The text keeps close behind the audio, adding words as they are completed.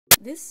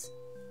This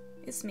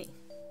is me,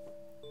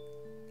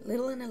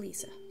 little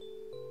Annalisa.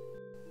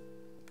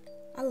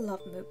 I love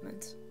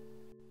movement.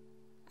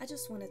 I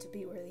just wanted to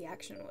be where the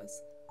action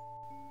was.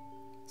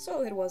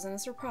 So it wasn't a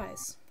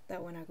surprise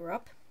that when I grew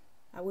up,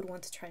 I would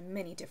want to try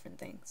many different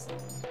things.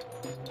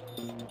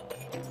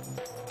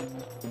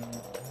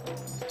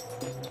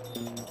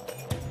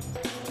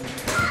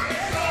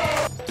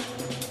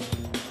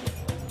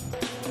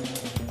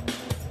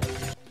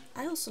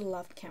 I also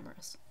loved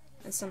cameras,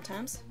 and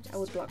sometimes I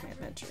would vlog my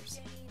adventures.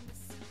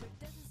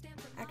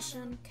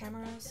 Action,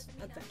 cameras,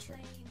 adventure.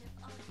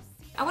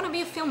 I want to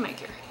be a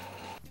filmmaker.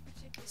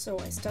 So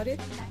I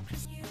studied,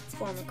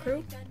 formed a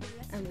crew,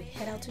 and we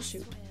head out to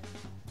shoot.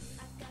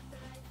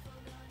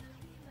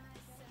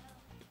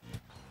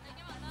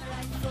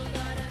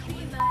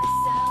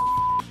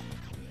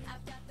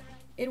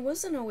 It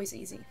wasn't always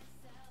easy,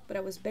 but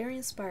I was very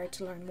inspired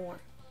to learn more.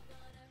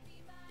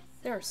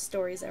 There are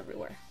stories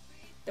everywhere.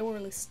 The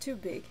world is too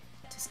big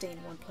to stay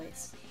in one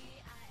place.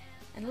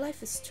 And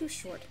life is too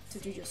short to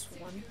do just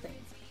one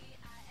thing.